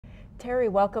Terry,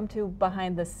 welcome to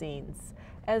Behind the Scenes.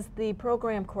 As the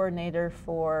program coordinator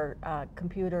for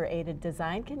computer-aided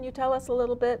design, can you tell us a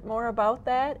little bit more about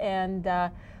that and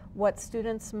what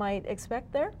students might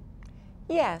expect there?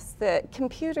 Yes, the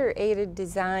computer-aided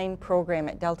design program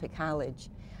at Delta College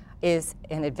is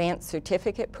an advanced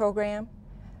certificate program.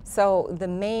 So the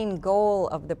main goal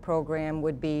of the program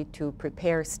would be to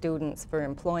prepare students for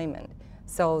employment.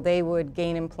 So they would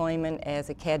gain employment as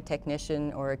a CAD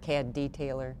technician or a CAD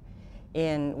detailer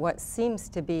in what seems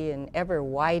to be an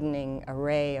ever-widening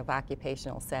array of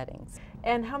occupational settings.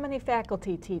 And how many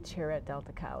faculty teach here at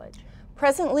Delta College?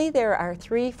 Presently, there are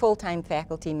 3 full-time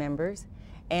faculty members,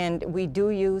 and we do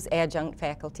use adjunct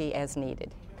faculty as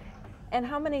needed. And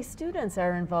how many students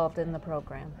are involved in the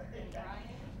program?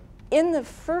 In the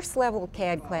first level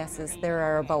CAD classes, there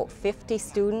are about 50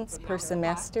 students per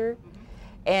semester,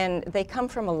 and they come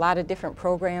from a lot of different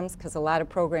programs because a lot of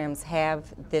programs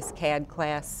have this CAD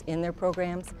class in their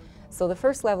programs. So the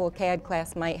first level CAD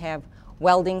class might have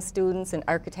welding students and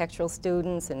architectural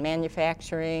students and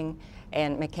manufacturing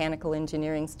and mechanical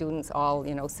engineering students all,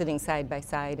 sitting side by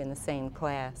side in the same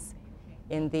class.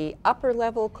 In the upper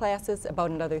level classes,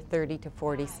 about another 30 to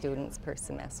 40 students per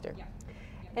semester.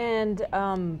 And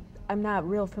I'm not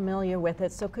real familiar with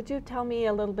it, so could you tell me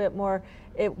a little bit more?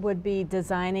 It would be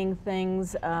designing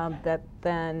things that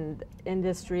then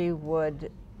industry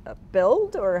would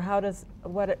build, or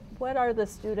what are the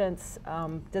students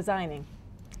designing?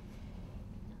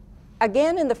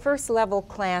 Again, in the first level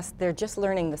class, they're just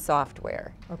learning the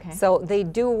software. Okay. So they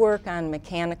do work on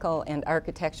mechanical and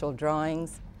architectural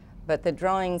drawings, but the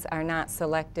drawings are not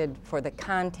selected for the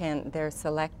content, they're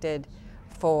selected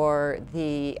for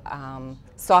the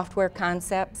software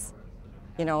concepts,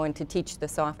 and to teach the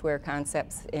software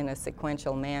concepts in a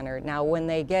sequential manner. Now, when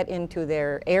they get into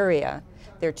their area,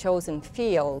 their chosen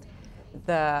field,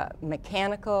 the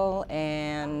mechanical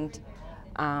and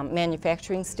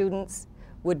manufacturing students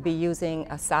would be using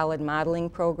a solid modeling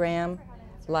program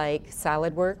like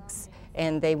SolidWorks,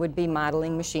 and they would be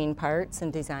modeling machine parts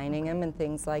and designing them and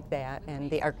things like that.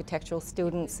 And the architectural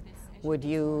students would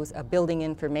use a building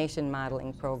information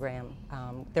modeling program.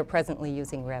 They're presently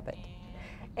using Revit.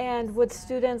 And would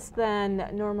students then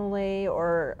normally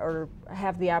or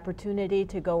have the opportunity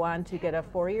to go on to get a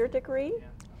 4-year degree?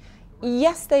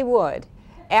 Yes, they would.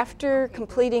 After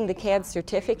completing the CAD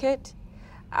certificate,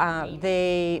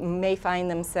 they may find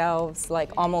themselves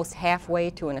like almost halfway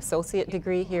to an associate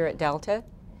degree here at Delta.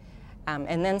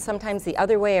 And then sometimes the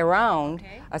other way around,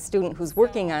 a student who's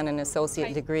working on an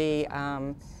associate degree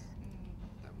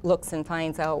looks and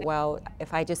finds out, well,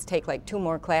 if I just take like 2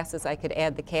 more classes, I could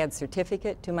add the CAD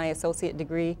certificate to my associate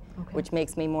degree, which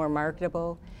makes me more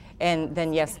marketable. And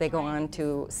then, yes, they go on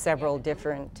to several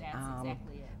different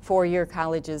 4-year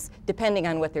colleges, depending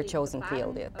on what their chosen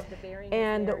field is.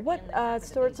 And what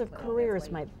sorts of careers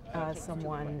might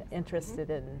someone interested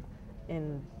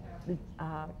in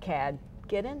CAD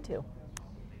get into?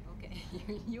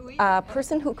 A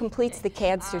person who completes the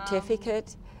CAD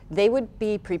certificate, they would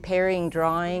be preparing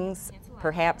drawings,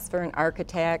 perhaps for an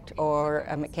architect or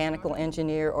a mechanical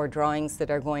engineer, or drawings that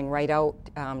are going right out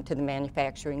to the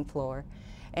manufacturing floor.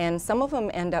 And some of them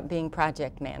end up being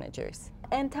project managers.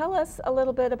 And tell us a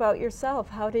little bit about yourself.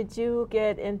 How did you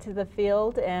get into the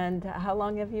field, and how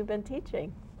long have you been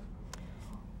teaching?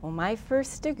 Well, my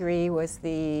first degree was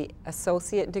the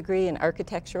associate degree in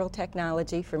architectural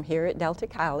technology from here at Delta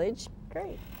College.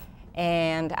 Great.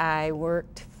 And I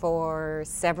worked for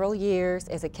several years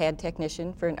as a CAD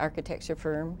technician for an architecture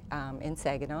firm in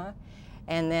Saginaw,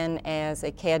 and then as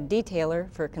a CAD detailer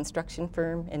for a construction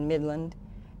firm in Midland,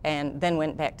 and then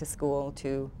went back to school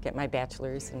to get my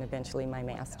bachelor's and eventually my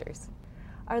master's.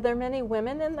 Are there many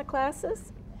women in the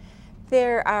classes?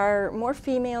 There are more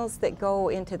females that go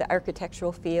into the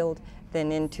architectural field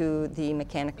than into the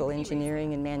mechanical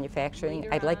engineering and manufacturing.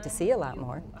 I'd like to see a lot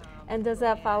more. And does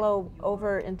that follow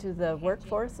over into the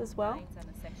workforce as well?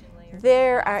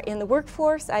 There are, in the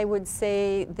workforce, I would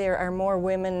say there are more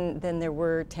women than there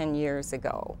were 10 years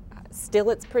ago. Still,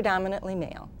 it's predominantly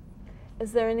male.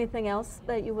 Is there anything else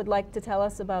that you would like to tell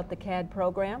us about the CAD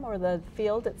program or the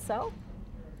field itself?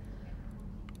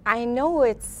 I know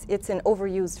it's an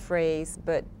overused phrase,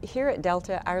 but here at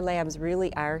Delta, our labs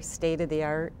really are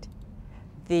state-of-the-art.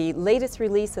 The latest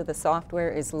release of the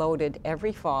software is loaded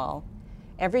every fall.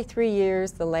 Every 3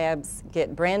 years, the labs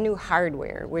get brand new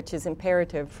hardware, which is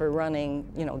imperative for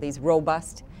running, these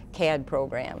robust CAD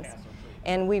programs.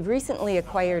 And we've recently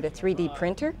acquired a 3D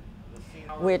printer,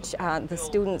 which the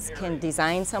students can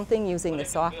design something using the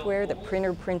software. The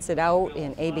printer prints it out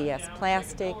in ABS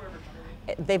plastic.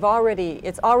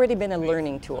 it's already been a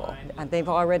learning tool. They've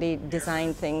already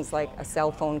designed things like a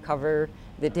cell phone cover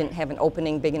that didn't have an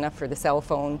opening big enough for the cell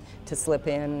phone to slip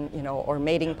in, you know, or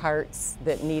mating parts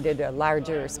that needed a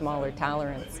larger or smaller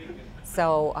tolerance.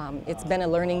 So it's been a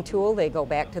learning tool. They go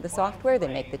back to the software, they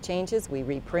make the changes, we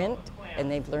reprint, and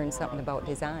they've learned something about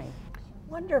design.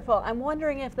 Wonderful. I'm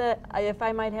wondering if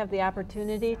I might have the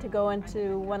opportunity to go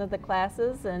into one of the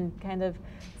classes and kind of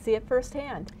see it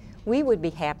firsthand. We would be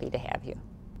happy to have you.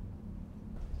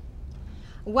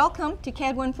 Welcome to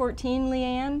CAD 114,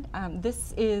 Leanne.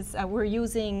 This is, we're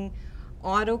using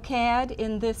AutoCAD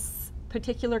in this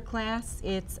particular class.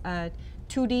 It's a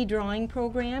 2D drawing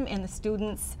program, and the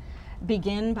students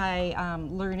begin by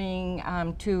learning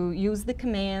to use the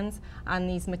commands on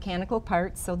these mechanical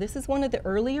parts. So this is one of the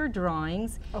earlier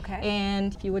drawings. Okay.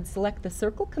 And if you would select the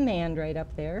circle command right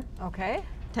up there. Okay.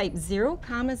 Type 0,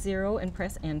 0 and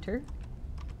press enter.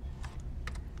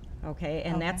 Okay,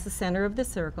 and that's the center of the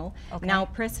circle. Okay. Now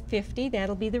press 50,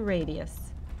 that'll be the radius.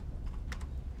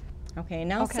 Okay,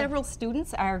 now several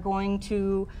students are going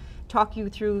to talk you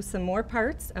through some more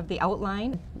parts of the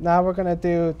outline. Now we're going to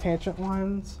do tangent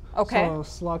lines. Okay. So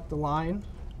select the line.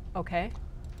 Okay.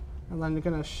 And then you're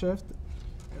going to shift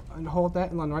and hold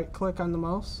that and then right click on the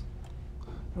mouse.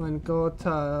 And then go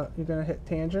to, you're going to hit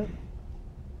tangent.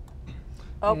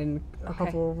 Oh, and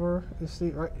hover over and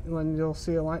see right, and then you'll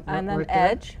see a line and then right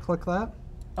edge. There. Click that.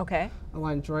 Okay. And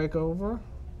then drag over.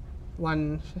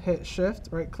 Then hit shift,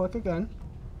 right click again.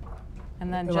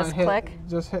 And then and just then click.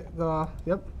 Just hit the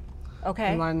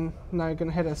Okay. And then now you're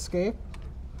gonna hit escape.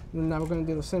 And now we're gonna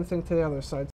do the same thing to the other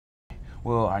side.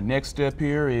 Well, our next step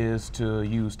here is to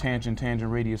use tangent,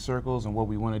 radius, circles, and what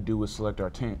we want to do is select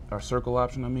our circle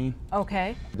option,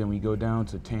 Okay. Then we go down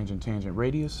to tangent,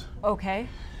 radius. Okay.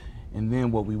 And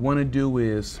then what we want to do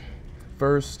is,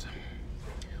 first,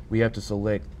 we have to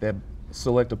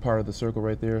select a part of the circle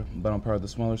right there, bottom part of the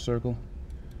smaller circle.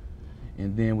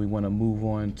 And then we want to move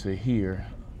on to here,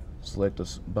 select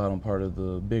the bottom part of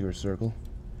the bigger circle.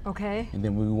 Okay. And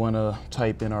then we want to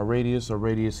type in our radius. Our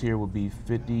radius here will be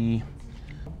 50.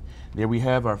 There we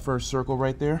have our first circle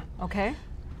right there. Okay.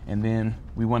 And then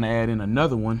we want to add in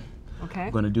another one. Okay.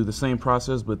 We're going to do the same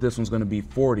process, but this one's going to be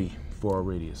 40 for our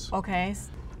radius. Okay.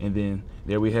 And then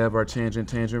there we have our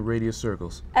tangent, radius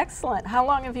circles. Excellent. How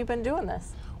long have you been doing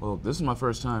this? Well, this is my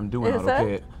first time doing Is AutoCAD.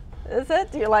 it? Is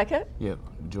it? Do you like it? Yeah,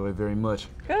 enjoy it very much.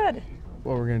 Good.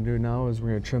 What we're going to do now is we're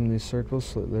going to trim these circles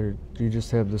so that you just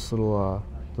have this little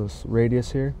this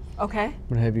radius here. Okay. I'm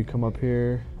going to have you come up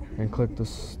here and click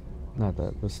this,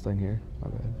 this thing here, my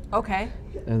bad. Okay.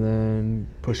 And then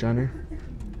push enter.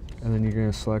 And then you're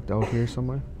going to select out here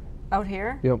somewhere. Out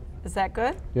here? Yep. Is that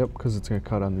good? Yep, because it's going to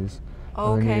cut on these.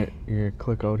 Okay. And then you're going to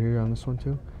click out here on this one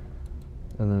too.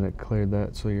 And then it cleared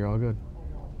that, so you're all good.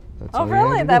 That's all you had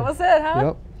really? to That do. was it, huh?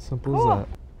 Yep, simple Cool. as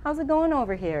that. How's it going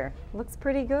over here? Looks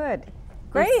pretty good.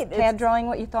 Great. Is CAD drawing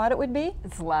what you thought it would be?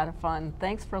 It's a lot of fun.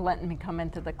 Thanks for letting me come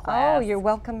into the class. Oh, you're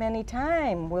welcome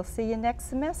anytime. We'll see you next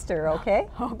semester, okay?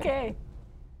 Okay.